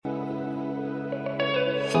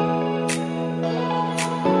Louise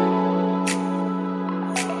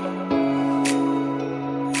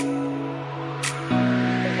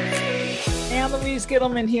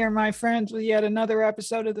Gittleman here, my friends, with yet another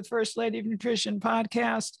episode of the First Lady of Nutrition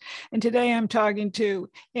podcast. And today I'm talking to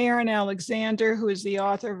Aaron Alexander, who is the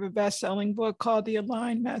author of a best-selling book called The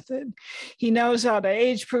Align Method. He knows how to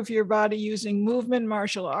age-proof your body using movement,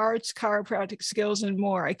 martial arts, chiropractic skills, and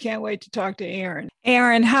more. I can't wait to talk to Aaron.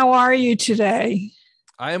 Aaron, how are you today?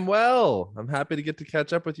 I am well. I'm happy to get to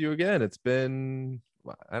catch up with you again. It's been,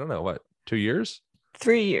 I don't know, 2 years?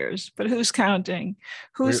 3 years, but who's counting?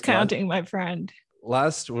 Who's counting, my friend?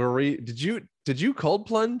 Did you cold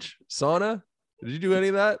plunge sauna? Did you do any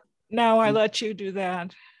of that? No, I let you do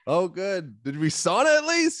that. Oh, good. Did we sauna at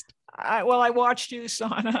least? I watched you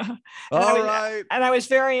sauna. Right. And I was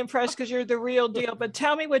very impressed because you're the real deal. But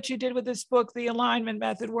tell me what you did with this book, The Alignment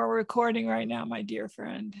Method. We're recording right now, my dear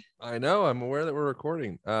friend. I know. I'm aware that we're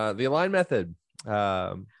recording. The Align Method.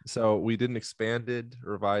 So we did an expanded,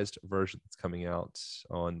 revised version that's coming out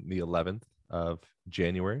on the 11th of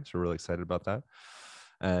January. So we're really excited about that.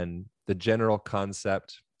 And the general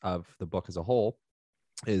concept of the book as a whole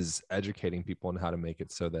is educating people on how to make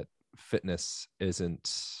it so that fitness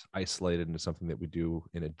isn't isolated into something that we do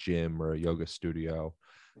in a gym or a yoga studio,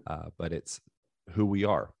 but it's who we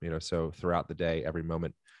are. So throughout the day, every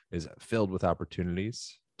moment is filled with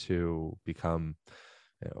opportunities to become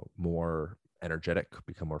more energetic,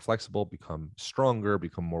 become more flexible, become stronger,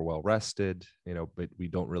 become more well-rested, but we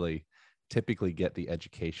don't really typically get the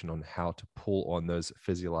education on how to pull on those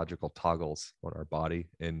physiological toggles on our body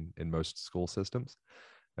in most school systems.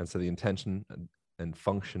 And so the intention and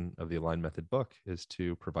function of the Align Method book is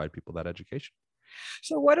to provide people that education.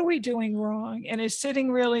 So what are we doing wrong? And is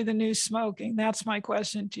sitting really the new smoking? That's my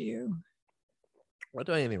question to you. We're not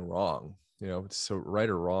doing anything wrong. So right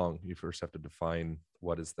or wrong, you first have to define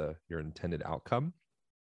what is your intended outcome.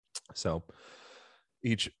 So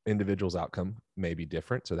each individual's outcome may be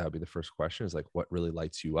different. So that would be the first question, is like, what really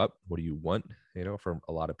lights you up? What do you want? For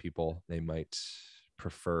a lot of people, they might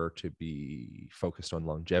prefer to be focused on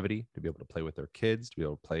longevity, to be able to play with their kids, to be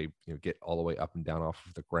able to play, get all the way up and down off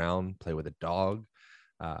of the ground, play with a dog.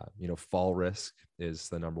 Fall risk is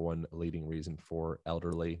the number one leading reason for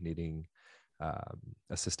elderly needing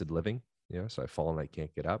assisted living. So I fall and I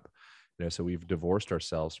can't get up. So we've divorced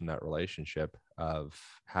ourselves from that relationship of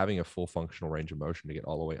having a full functional range of motion to get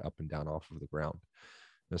all the way up and down off of the ground.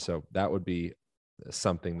 And so that would be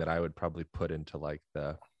something that I would probably put into like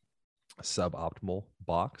the suboptimal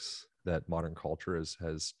box, that modern culture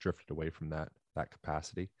has drifted away from that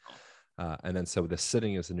capacity. And then so the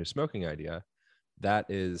sitting is the new smoking idea. That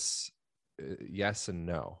is yes and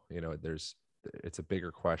no. It's a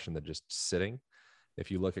bigger question than just sitting.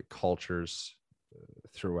 If you look at cultures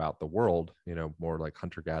throughout the world, more like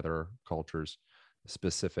hunter-gatherer cultures,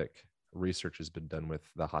 specific research has been done with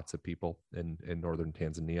the Hadza people in northern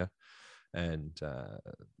Tanzania. And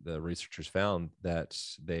the researchers found that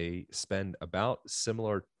they spend about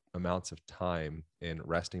similar amounts of time in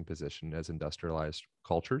resting position as industrialized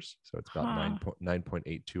cultures. So it's about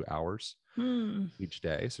 9.82 hours each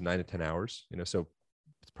day. So 9 to 10 hours, so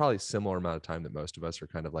it's probably a similar amount of time that most of us are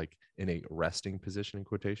kind of like in a resting position, in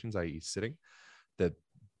quotations, i.e. sitting. The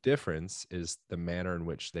difference is the manner in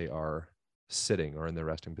which they are sitting or in the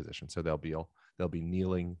resting position. So they'll be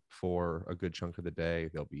kneeling for a good chunk of the day.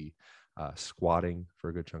 They'll be squatting for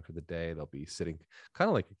a good chunk of the day. They'll be sitting kind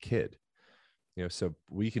of like a kid. So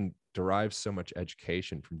we can derive so much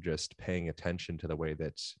education from just paying attention to the way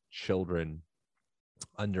that children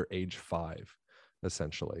under age 5,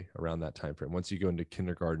 essentially around that time frame. Once you go into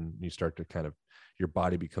kindergarten, you start to your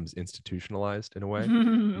body becomes institutionalized in a way.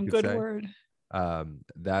 Good word.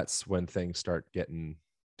 That's when things start getting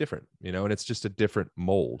different, and it's just a different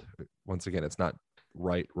mold. Once again, it's not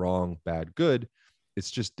right, wrong, bad, good.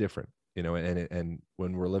 It's just different, and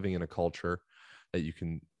when we're living in a culture that you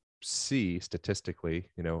can see statistically,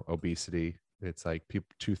 obesity, it's like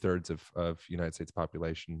 2/3 of United States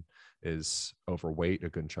population is overweight. A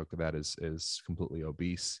good chunk of that is completely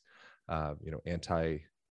obese.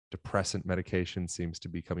 Antidepressant medication seems to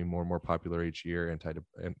be becoming more and more popular each year.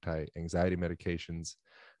 Anti-anxiety medications,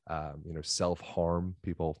 self-harm,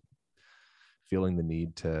 people feeling the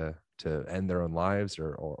need to end their own lives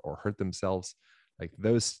or hurt themselves. Like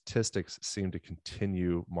those statistics seem to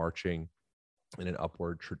continue marching in an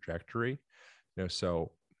upward trajectory.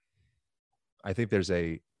 So I think there's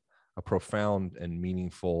a profound and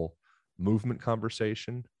meaningful movement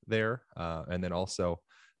conversation there. And then also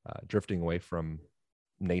drifting away from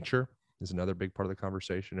nature is another big part of the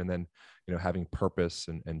conversation. And then, having purpose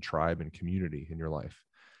and tribe and community in your life.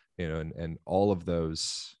 and all of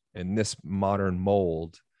those in this modern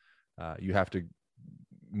mold, you have to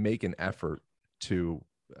make an effort to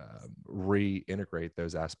reintegrate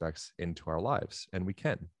those aspects into our lives, and we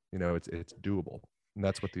can. It's doable, and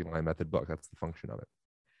that's what the Align Method book. That's the function of it.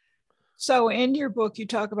 So in your book, you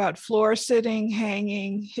talk about floor sitting,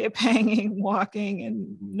 hanging, hip hanging, walking,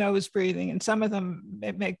 and nose breathing. And some of them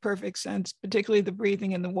make perfect sense, particularly the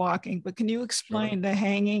breathing and the walking. But can you explain the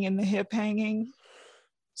hanging and the hip hanging?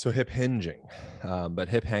 So hip hinging, but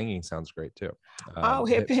hip hanging sounds great too.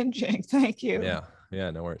 Hip hinging. Thank you.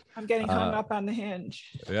 Yeah, no worries. I'm getting hung up on the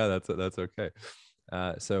hinge. Yeah, that's okay.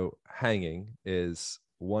 So hanging is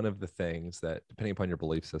one of the things that, depending upon your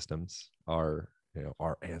belief systems, are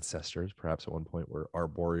our ancestors perhaps at one point were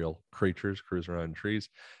arboreal creatures cruising around trees,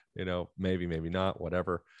 maybe not,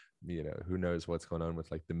 whatever, who knows what's going on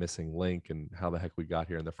with like the missing link and how the heck we got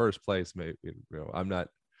here in the first place. Maybe, I'm not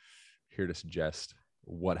here to suggest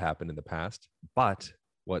what happened in the past, but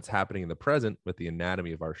what's happening in the present with the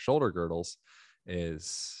anatomy of our shoulder girdles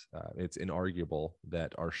is it's inarguable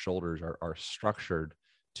that our shoulders are structured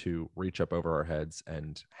to reach up over our heads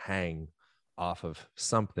and hang off of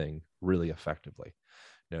something really effectively.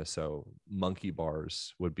 So monkey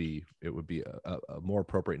bars would be a more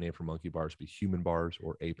appropriate name for monkey bars would be human bars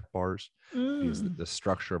or ape bars, because the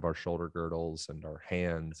structure of our shoulder girdles and our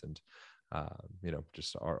hands and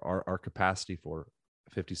just our capacity for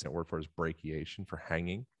 50-cent word for it is brachiation, for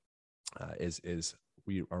hanging, is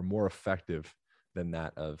we are more effective than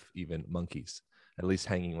that of even monkeys, at least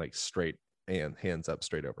hanging like straight and hands up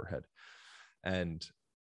straight overhead. And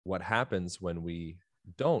what happens when we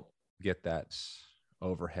don't get that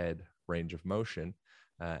overhead range of motion,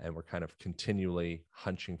 and we're kind of continually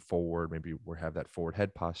hunching forward, maybe we have that forward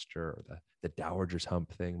head posture, or the dowager's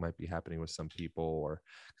hump thing might be happening with some people, or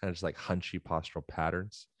kind of just like hunchy postural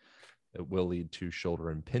patterns, it will lead to shoulder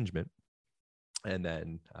impingement. And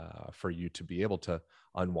then for you to be able to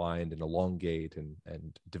unwind and elongate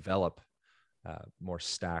and develop more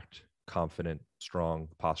stacked, confident, strong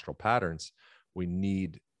postural patterns, we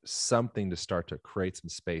need something to start to create some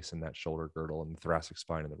space in that shoulder girdle and the thoracic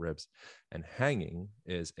spine and the ribs. And hanging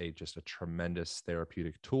is just a tremendous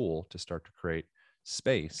therapeutic tool to start to create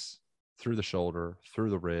space through the shoulder, through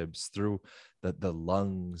the ribs, through the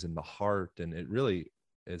lungs and the heart. And it really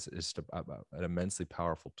is an immensely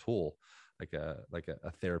powerful tool, like a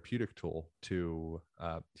therapeutic tool to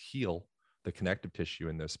heal the connective tissue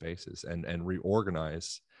in those spaces and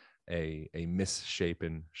reorganize a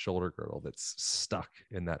misshapen shoulder girdle that's stuck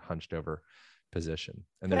in that hunched over position.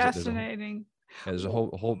 And Fascinating. There's a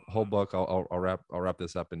whole book. I'll wrap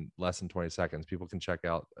this up in less than 20 seconds. People can check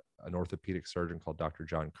out an orthopedic surgeon called Dr.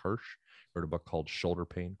 John Kirsch, wrote a book called Shoulder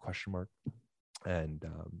Pain ? And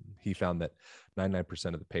he found that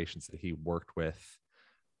 99% of the patients that he worked with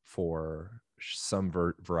for some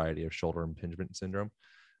variety of shoulder impingement syndrome,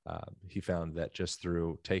 he found that just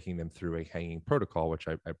through taking them through a hanging protocol, which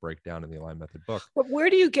I break down in the Align Method book. But where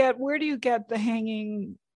do you get the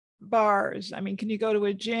hanging bars? I mean, can you go to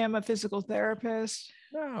a gym, a physical therapist?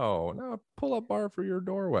 No, pull-up bar for your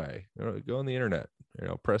doorway. Go on the internet,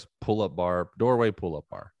 press pull-up bar, doorway pull-up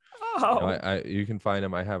bar. Oh, you can find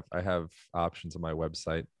them. I have options on my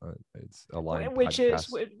website. It's Align what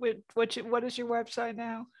is your website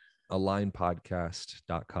now?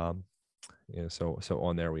 alignpodcast.com. So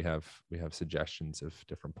on there we have suggestions of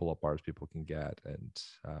different pull-up bars people can get,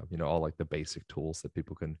 and all like the basic tools that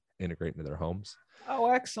people can integrate into their homes. Oh,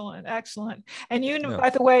 excellent. And by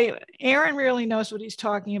the way, Aaron really knows what he's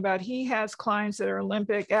talking about. He has clients that are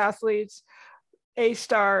Olympic athletes,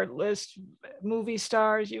 A-star list movie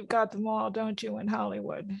stars. You've got them all, don't you, in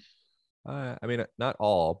Hollywood? I mean, not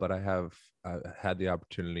all, but I have had the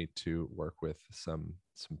opportunity to work with some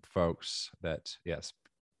folks that, yes,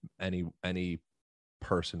 any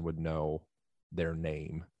person would know their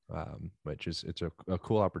name, which is it's a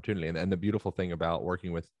cool opportunity. And the beautiful thing about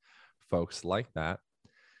working with folks like that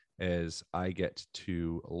is I get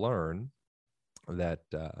to learn that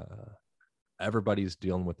everybody's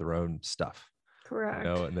dealing with their own stuff. Correct.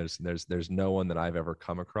 And there's no one that I've ever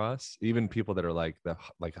come across, even people that are like a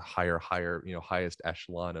higher, highest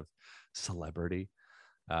echelon of celebrity.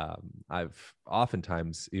 I've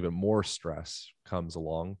oftentimes even more stress comes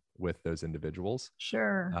along with those individuals.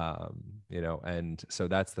 Sure. And so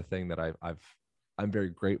that's the thing that I'm very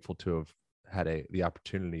grateful to have had the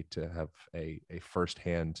opportunity to have a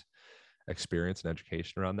firsthand experience and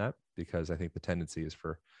education around that, because I think the tendency is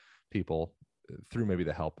for people, through maybe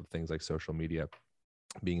the help of things like social media,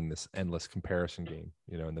 being in this endless comparison game,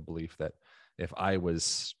 in the belief that if I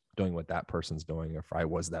was doing what that person's doing, if I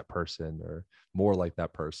was that person or more like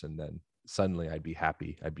that person, then suddenly I'd be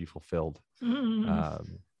happy, I'd be fulfilled.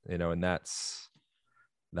 Mm. You know, and that's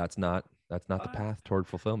not the path toward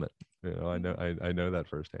fulfillment. You know, I know that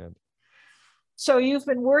firsthand. So you've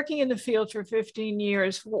been working in the field for 15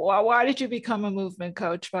 years. Why did you become a movement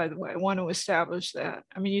coach, by the way? I want to establish that.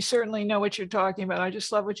 I mean, you certainly know what you're talking about. I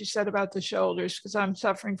just love what you said about the shoulders because I'm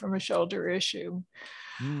suffering from a shoulder issue.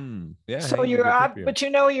 Yeah, So hey, you're good up, for you. but you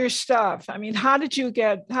know your stuff. I mean, how did you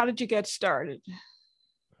get started?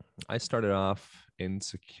 I started off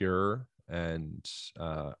insecure and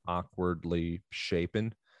awkwardly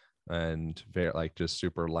shapen and very like just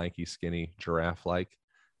super lanky, skinny, giraffe like,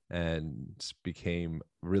 and became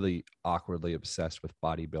really awkwardly obsessed with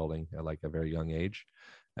bodybuilding at like a very young age,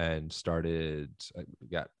 and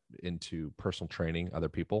got into personal training other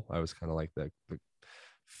people. I was kind of like the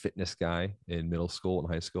fitness guy in middle school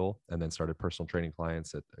and high school, and then started personal training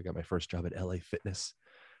clients. I got my first job at LA Fitness,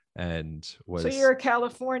 and So was you're a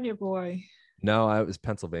California boy. no, I was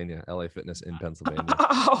Pennsylvania, LA Fitness in Pennsylvania.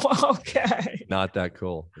 Oh, okay. Not that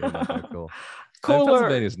cool. Yeah, not that cool. Cooler.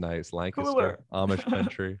 Pennsylvania's nice. Lancaster, Cooler. Amish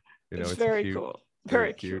country. You know, It's it's very cute, cool. very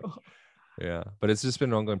Very cute. cool. Yeah, but it's just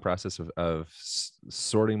been an ongoing process of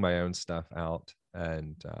sorting my own stuff out,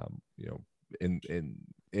 and you know,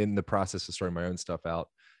 in the process of sorting my own stuff out,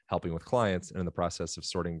 helping with clients, and in the process of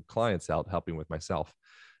sorting clients out, helping with myself.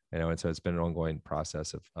 You know, and so it's been an ongoing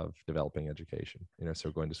process of developing education. You know, so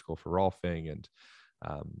going to school for Rolfing and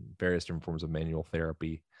various different forms of manual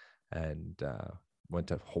therapy, and went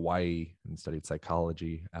to Hawaii and studied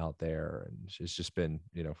psychology out there. And it's just been,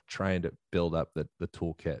 you know, trying to build up the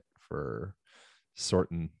toolkit for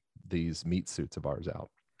sorting these meat suits of ours out.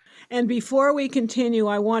 And before we continue,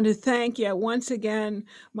 I want to thank yet once again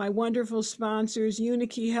my wonderful sponsors,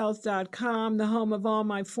 UniKeyHealth.com, the home of all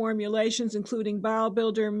my formulations, including Bowel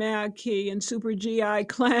Builder, Mag Key, and Super GI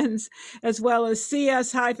Cleanse, as well as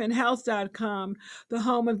CS-Health.com, the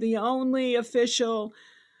home of the only official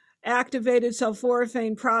activated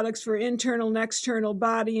sulforaphane products for internal and external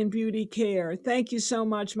body and beauty care. Thank you so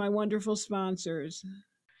much, my wonderful sponsors.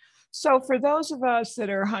 So for those of us that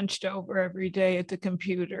are hunched over every day at the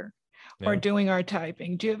computer or doing our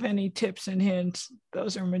typing, do you have any tips and hints?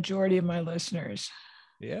 Those are majority of my listeners.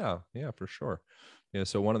 Yeah, for sure. Yeah,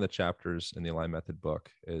 so one of the chapters in the Align Method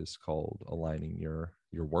book is called Aligning Your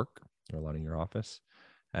Work, or aligning your office.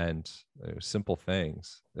 And simple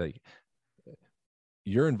things like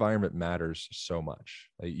your environment matters so much.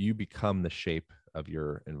 You become the shape of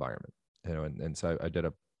your environment. You know, and so I did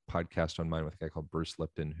a podcast on mine with a guy called Bruce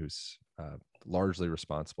Lipton, who's largely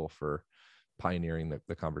responsible for pioneering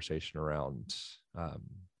the conversation around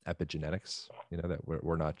epigenetics. You know, that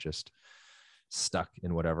we're not just stuck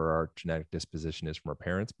in whatever our genetic disposition is from our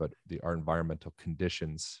parents, but our environmental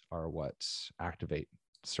conditions are what activate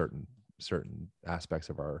certain aspects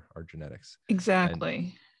of our genetics.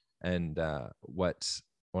 Exactly. And what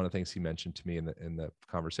one of the things he mentioned to me in the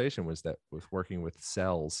conversation was that with working with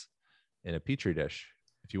cells in a petri dish,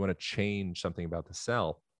 if you want to change something about the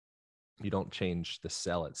cell, you don't change the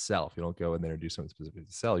cell itself. You don't go in there and do something specific to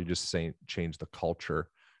the cell. You just change the culture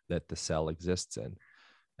that the cell exists in.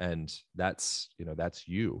 And that's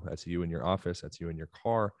you. That's you in your office. That's you in your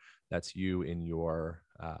car. That's you in your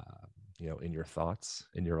in your thoughts,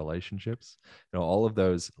 in your relationships. You know, all of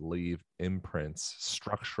those leave imprints,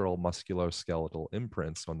 structural musculoskeletal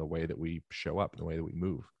imprints on the way that we show up, and the way that we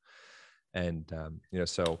move. And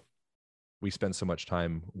so we spend so much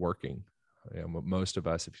time working. You know, most of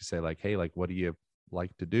us, if you say like, hey, like, what do you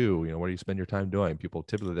like to do? You know, what do you spend your time doing? People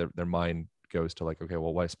typically their mind goes to like, okay,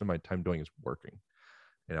 well, what I spend my time doing is working.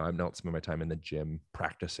 You know, I don't spend my time in the gym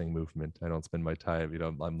practicing movement. I don't spend my time, you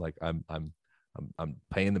know, I'm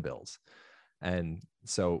paying the bills. And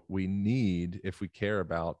so we need, if we care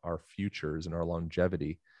about our futures and our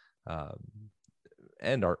longevity,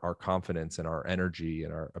 and our confidence and our energy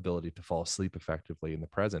and our ability to fall asleep effectively in the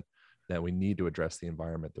present, that we need to address the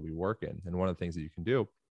environment that we work in. And one of the things that you can do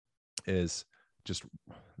is just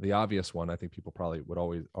the obvious one, I think people probably would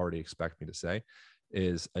already expect me to say,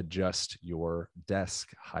 is adjust your desk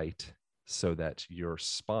height so that your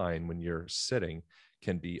spine, when you're sitting,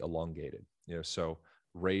 can be elongated. You know, so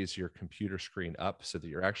raise your computer screen up so that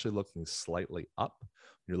you're actually looking slightly up.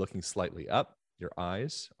 When you're looking slightly up, your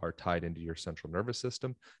eyes are tied into your central nervous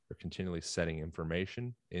system. You're continually setting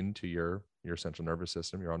information into your central nervous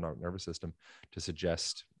system, your autonomic nervous system, to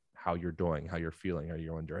suggest how you're doing, how you're feeling. Are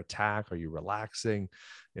you under attack? Are you relaxing?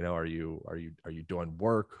 You know, are you doing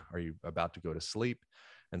work? Are you about to go to sleep?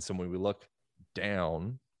 And so when we look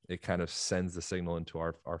down, it kind of sends the signal into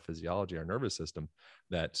our physiology, our nervous system,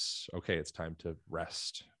 that okay, it's time to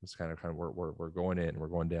rest. It's kind of we're going in, we're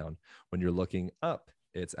going down. When you're looking up,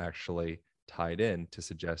 it's actually tied in to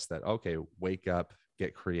suggest that, okay, wake up,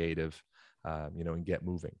 get creative, and get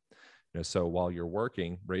moving. So while you're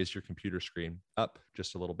working, raise your computer screen up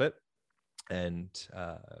just a little bit. And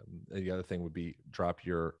the other thing would be drop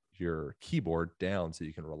your keyboard down so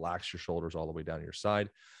you can relax your shoulders all the way down your side.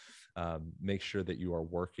 Make sure that you are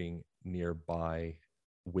working nearby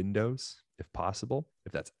windows if possible.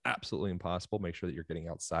 If that's absolutely impossible, make sure that you're getting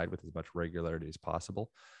outside with as much regularity as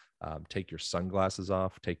possible. Take your sunglasses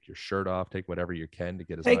off, take your shirt off, take whatever you can to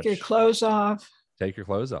get as much. Take your clothes off. Take your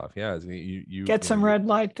clothes off. Yeah. You get some red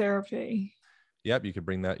light therapy. Yep. You could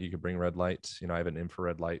bring that. You could bring red lights. I have an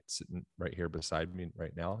infrared light sitting right here beside me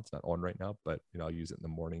right now. It's not on right now, but I'll use it in the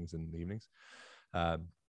mornings and the evenings.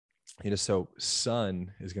 So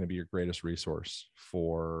sun is going to be your greatest resource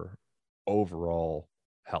for overall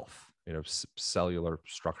health, cellular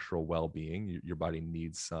structural well-being. Your body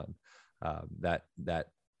needs sun. That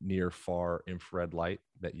near far infrared light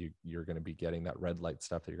that you're going to be getting, that red light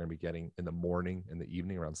stuff that you're going to be getting in the morning and the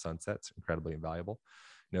evening around sunset, it's incredibly invaluable.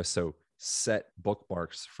 So set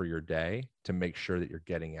bookmarks for your day to make sure that you're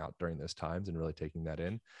getting out during those times and really taking that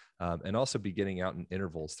in, and also be getting out in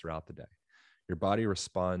intervals throughout the day. Your body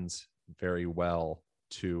responds very well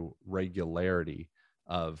to regularity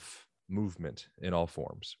of movement in all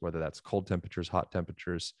forms, whether that's cold temperatures, hot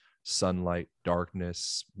temperatures, sunlight,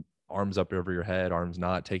 darkness, arms up over your head, arms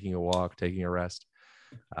not, taking a walk, taking a rest.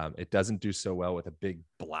 It doesn't do so well with a big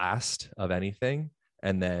blast of anything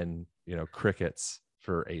and then, crickets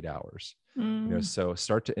for 8 hours. So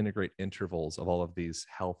start to integrate intervals of all of these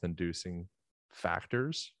health inducing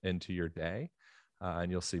factors into your day, and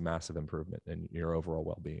you'll see massive improvement in your overall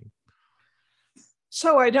well-being.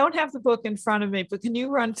 So I don't have the book in front of me, but can you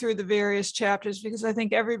run through the various chapters? Because I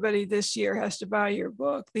think everybody this year has to buy your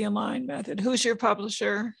book, The Align Method. Who's your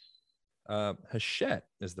publisher? Hachette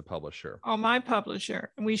is the publisher. Oh, my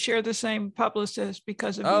publisher. And we share the same publicist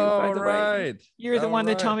because of you, by the way. You're the one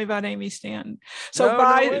that told me about Amy Stanton. So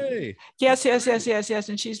yes.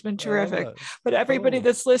 And she's been terrific. But everybody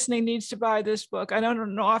that's listening needs to buy this book. I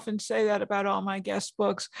don't often say that about all my guest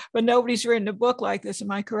books, but nobody's written a book like this.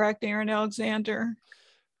 Am I correct, Aaron Alexander?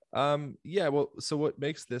 Yeah. Well, so what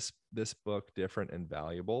makes this book different and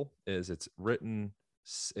valuable is it's written,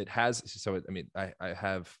 I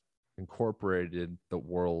have incorporated the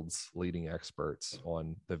world's leading experts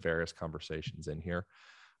on the various conversations in here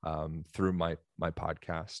through my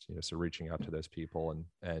podcast, so reaching out to those people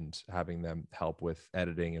and having them help with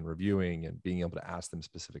editing and reviewing and being able to ask them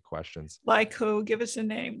specific questions. Like who? Give us a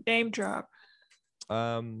name drop.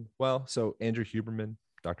 So Andrew Huberman,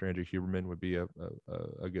 Dr. Andrew Huberman would be a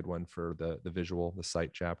good one for the visual, the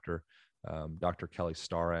sight chapter. Dr. Kelly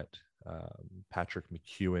Starrett, Patrick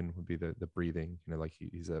McEwen would be the breathing,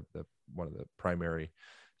 he's one of the primary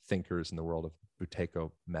thinkers in the world of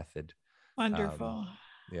Buteyko method. Wonderful.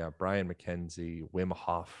 Brian McKenzie, Wim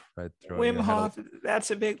Hof. Wim Hof, that's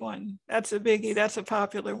a big one. That's a biggie. That's a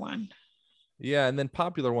popular one. Yeah, and then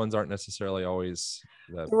popular ones aren't necessarily always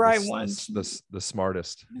the right ones. The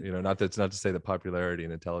smartest. That's not to say that popularity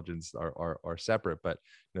and intelligence are separate, but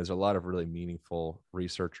there's a lot of really meaningful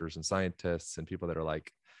researchers and scientists and people that are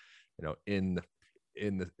in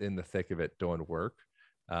the thick of it doing work.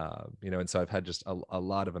 And so I've had just a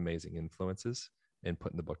lot of amazing influences in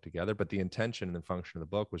putting the book together. But the intention and the function of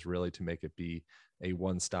the book was really to make it be a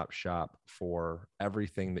one-stop shop for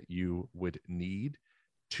everything that you would need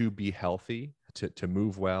to be healthy, to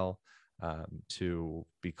move well, to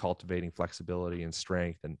be cultivating flexibility and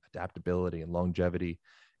strength and adaptability and longevity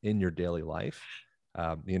in your daily life.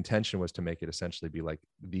 The intention was to make it essentially be like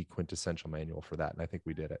the quintessential manual for that. And I think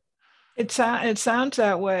we did it. It sounds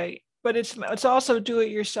that way, but it's also do it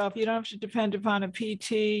yourself. You don't have to depend upon a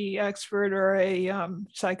PT expert or a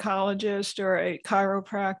psychologist or a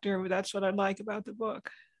chiropractor. That's what I like about the book.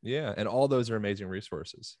 Yeah, and all those are amazing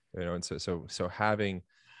resources. And so having,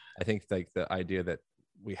 I think the idea that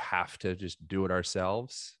we have to just do it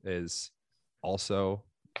ourselves is also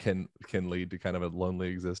can lead to kind of a lonely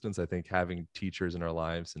existence. I think having teachers in our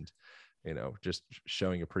lives and just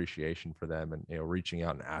showing appreciation for them and reaching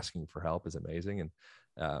out and asking for help is amazing. And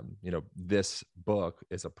this book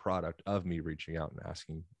is a product of me reaching out and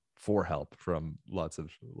asking for help from lots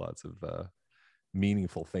of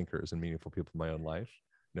meaningful thinkers and meaningful people in my own life.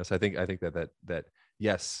 So I think that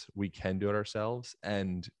yes, we can do it ourselves,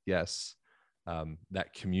 and yes,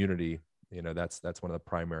 that community, that's one of the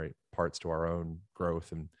primary parts to our own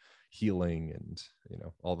growth and healing and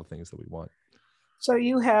all the things that we want. So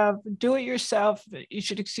you have do it yourself, you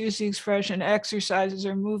should excuse the expression, exercises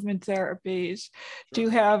or movement therapies. Do you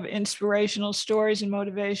have inspirational stories and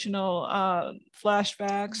motivational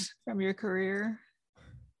flashbacks from your career?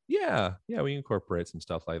 Yeah, we incorporate some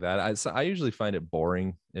stuff like that. I usually find it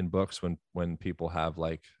boring in books when people have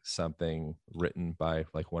like something written by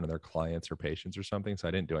like one of their clients or patients or something. So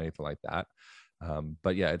I didn't do anything like that.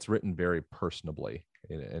 But yeah, it's written very personably,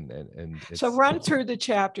 and So it's run through the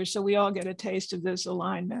chapter so we all get a taste of this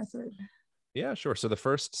Align method. yeah, sure. So the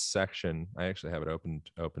first section, I actually have it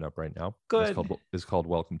open up right now. Good. Is called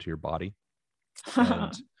Welcome to Your Body,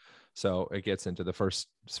 and so it gets into the first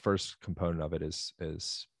component of it is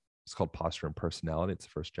it's called Posture and Personality. It's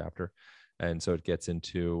the first chapter, and so it gets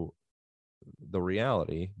into the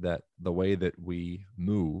reality that the way that we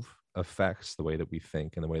move affects the way that we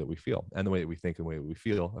think and the way that we feel, and the way that we think and the way that we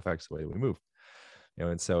feel affects the way that we move.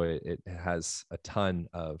 And so it has a ton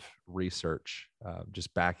of research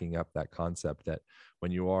just backing up that concept that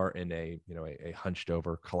when you are in a hunched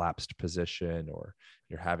over collapsed position, or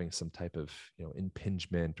you're having some type of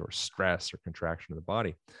impingement or stress or contraction of the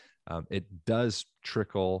body, it does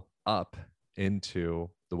trickle up into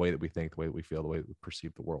the way that we think, the way that we feel, the way that we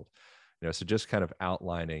perceive the world. So just kind of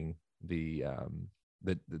outlining the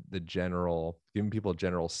general, giving people a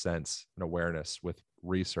general sense and awareness with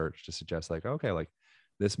research to suggest like, okay, like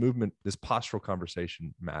this movement, this postural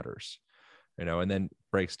conversation matters, and then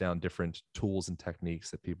breaks down different tools and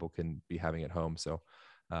techniques that people can be having at home. So,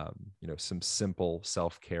 some simple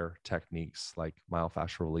self-care techniques like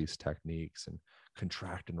myofascial release techniques and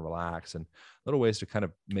contract and relax, and little ways to kind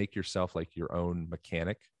of make yourself like your own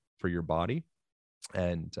mechanic for your body.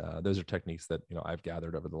 And those are techniques that I've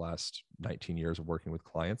gathered over the last 19 years of working with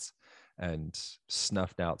clients, and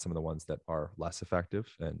snuffed out some of the ones that are less effective,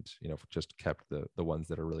 and just kept the ones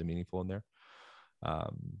that are really meaningful in there.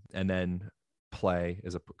 And then play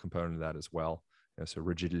is a component of that as well. So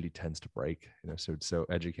rigidity tends to break. So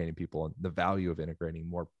educating people on the value of integrating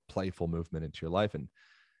more playful movement into your life, and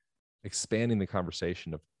expanding the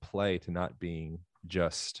conversation of play to not being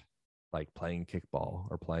just like playing kickball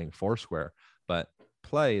or playing foursquare, but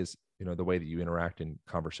play is the way that you interact in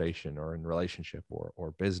conversation or in relationship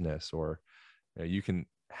or business, or you can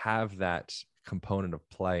have that component of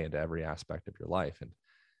play into every aspect of your life.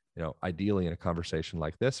 And ideally in a conversation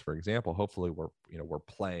like this, for example, hopefully we're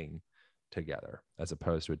playing together, as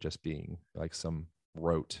opposed to it just being like some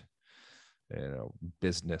rote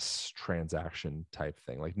business transaction type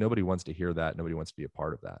thing. Like nobody wants to hear that. Nobody wants to be a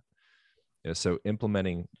part of that. So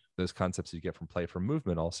implementing those concepts you get from play from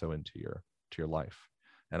movement also into your life.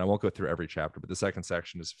 And I won't go through every chapter, but the second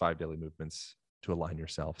section is 5 daily movements to align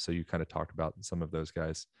yourself. So you kind of talked about some of those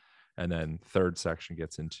guys. And then third section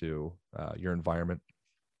gets into your environment,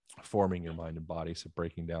 forming your mind and body. So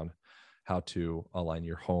breaking down how to align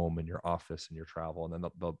your home and your office and your travel. And then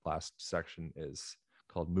the last section is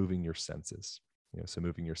called moving your senses. So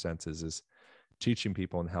moving your senses is teaching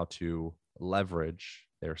people on how to leverage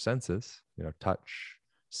their senses, touch,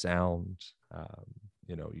 sound,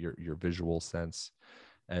 your visual sense,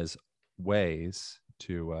 as ways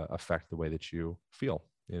to affect the way that you feel,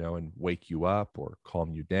 and wake you up or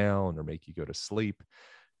calm you down or make you go to sleep.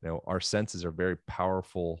 Our senses are very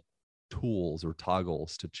powerful tools or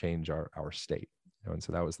toggles to change our state. And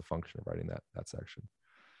so that was the function of writing that section.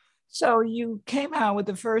 So you came out with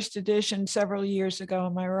the first edition several years ago,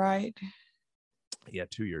 am I right? Yeah,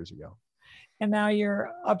 2 years ago. And now you're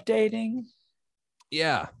updating?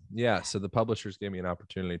 Yeah. So the publishers gave me an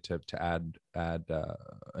opportunity to add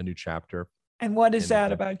a new chapter. And what is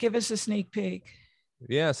that about? Give us a sneak peek.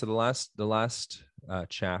 Yeah. So the last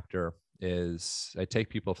chapter is I take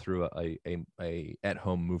people through a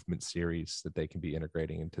at-home movement series that they can be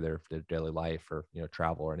integrating into their daily life, or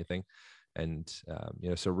travel or anything. And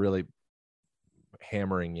so really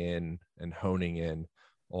hammering in and honing in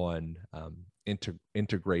on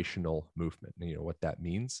integrational movement, what that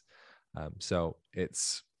means. So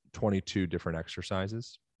it's 22 different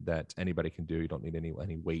exercises that anybody can do. You don't need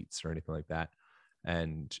any weights or anything like that.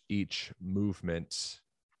 And each movement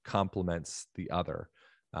complements the other.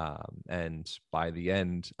 And by the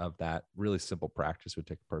end of that really simple practice, would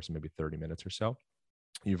take a person maybe 30 minutes or so,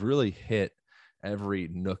 you've really hit every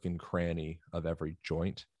nook and cranny of every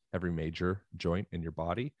joint, every major joint in your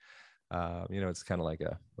body. It's kind of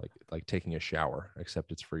like taking a shower,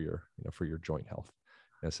 except it's for your joint health.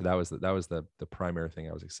 And so that was the primary thing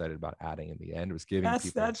I was excited about adding in the end, was giving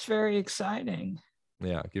people. That's very exciting.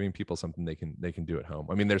 Yeah, giving people something they can do at home.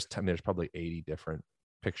 I mean, there's probably 80 different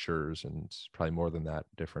pictures and probably more than that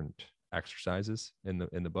different exercises in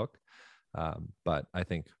the book. But I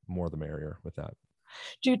think more the merrier with that.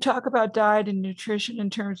 Do you talk about diet and nutrition in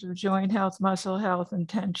terms of joint health, muscle health, and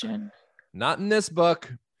tension? Not in this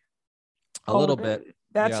book. A little bit.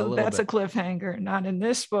 That's a cliffhanger. Not in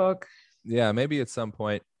this book. Yeah, maybe at some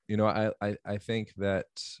point. I think that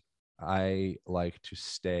I like to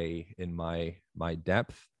stay in my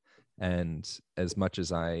depth, and as much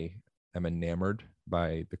as I am enamored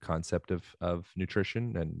by the concept of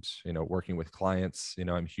nutrition and, working with clients,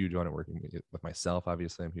 I'm huge on it. Working with myself,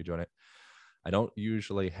 obviously, I'm huge on it. I don't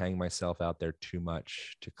usually hang myself out there too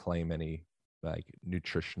much to claim any like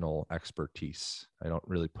nutritional expertise. I don't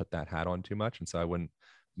really put that hat on too much. And so I wouldn't,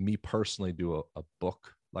 me personally, do a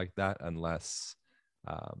book like that unless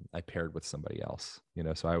I paired with somebody else,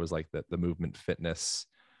 so I was like the movement fitness,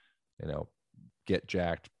 get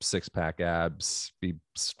jacked, 6-pack abs, be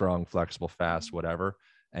strong, flexible, fast, whatever.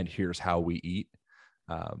 And here's how we eat.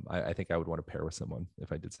 I think I would want to pair with someone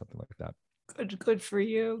if I did something like that. Good for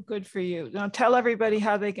you. Good for you. Now tell everybody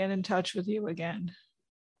how they get in touch with you again.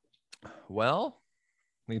 Well,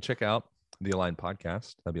 you can check out the Align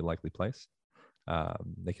podcast. That'd be a likely place.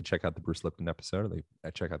 They can check out the Bruce Lipton episode.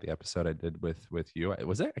 They check out the episode I did with you. I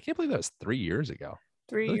can't believe that was 3 years ago.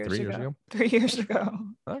 3 years ago. 3 years ago.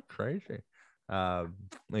 Oh, crazy.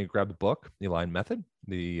 You grab the book, The Align Method.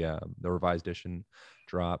 The revised edition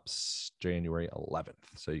drops January 11th.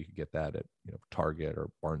 So you can get that at Target or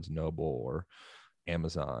Barnes & Noble or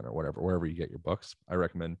Amazon or wherever you get your books. I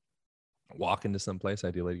recommend walking to someplace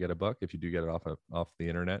ideally to get a book. If you do get it off the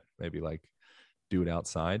internet, maybe like do it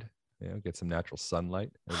outside, get some natural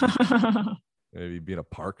sunlight, maybe be in a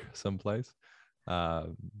park someplace.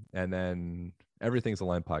 And then everything's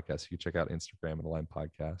Align Podcast. You can check out Instagram and Align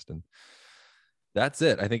Podcast, and that's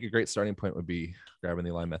it. I think a great starting point would be grabbing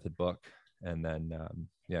the Align Method book. And then,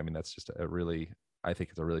 that's just I think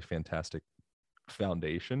it's a really fantastic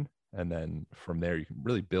foundation. And then from there, you can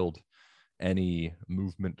really build any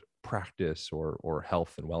movement practice or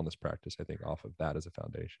health and wellness practice, I think, off of that as a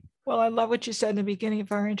foundation. Well, I love what you said in the beginning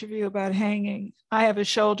of our interview about hanging. I have a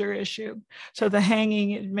shoulder issue. So the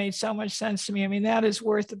hanging, it made so much sense to me. I mean, that is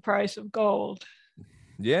worth the price of gold.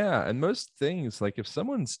 Yeah. And most things, like if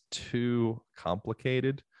someone's too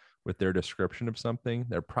complicated with their description of something,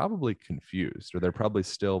 they're probably confused, or they're probably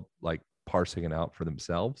still like parsing it out for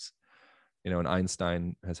themselves. And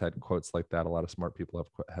Einstein has had quotes like that. A lot of smart people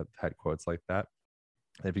have had quotes like that.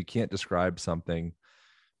 If you can't describe something,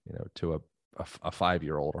 to a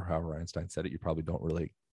 5-year-old, or however Einstein said it, you probably don't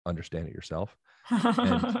really understand it yourself.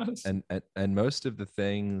 and most of the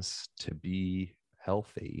things to be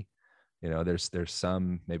healthy, there's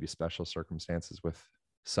some maybe special circumstances with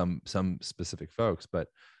some specific folks, but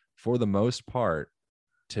for the most part,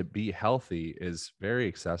 to be healthy is very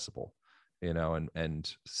accessible,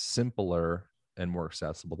 and simpler and more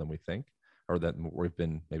accessible than we think, or that we've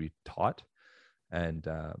been maybe taught. And,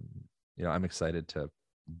 I'm excited to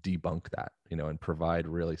debunk that, and provide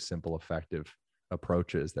really simple, effective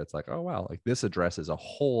approaches. That's like, oh, wow, like this addresses a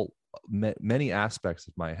whole many aspects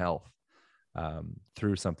of my health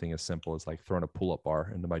through something as simple as like throwing a pull-up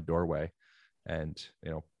bar into my doorway and,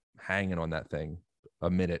 hanging on that thing a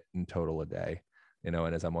minute in total a day, and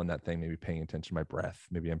as I'm on that thing, maybe paying attention to my breath,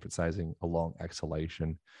 maybe emphasizing a long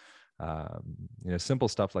exhalation, simple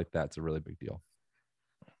stuff like that's a really big deal.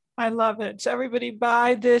 I love it. So everybody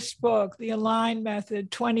buy this book, The Align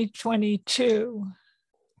Method 2022.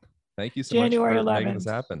 Thank you so January much for 11th. making this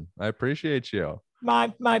happen. I appreciate you.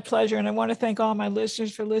 My pleasure. And I want to thank all my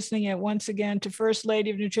listeners for listening in once again to First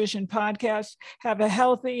Lady of Nutrition podcast. Have a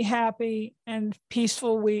healthy, happy, and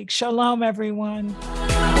peaceful week. Shalom, everyone.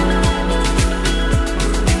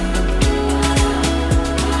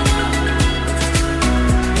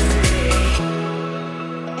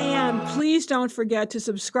 Please don't forget to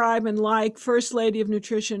subscribe and like First Lady of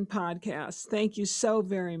Nutrition podcast. Thank you so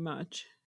very much.